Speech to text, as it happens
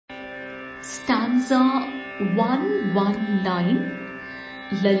Stanza 119,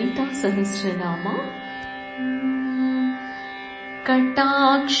 Lalita Sahasranama.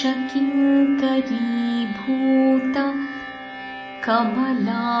 कटाक्ष किङ्करीभूता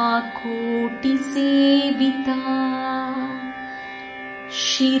कमलाकोटिसेविता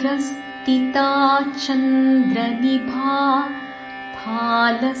शिरस्थिता चन्द्रनिभा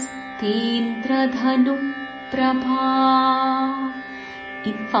फालस्तेन्द्रधनुप्रभा.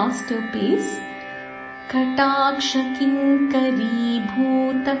 In faster pace. कटाक्ष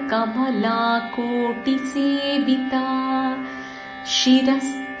किङ्करीभूत कमलाकोटिसेविता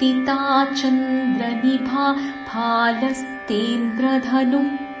शिरस्थिता चन्द्रनिभा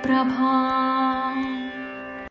फालस्तेन्द्रधनुप्रभा.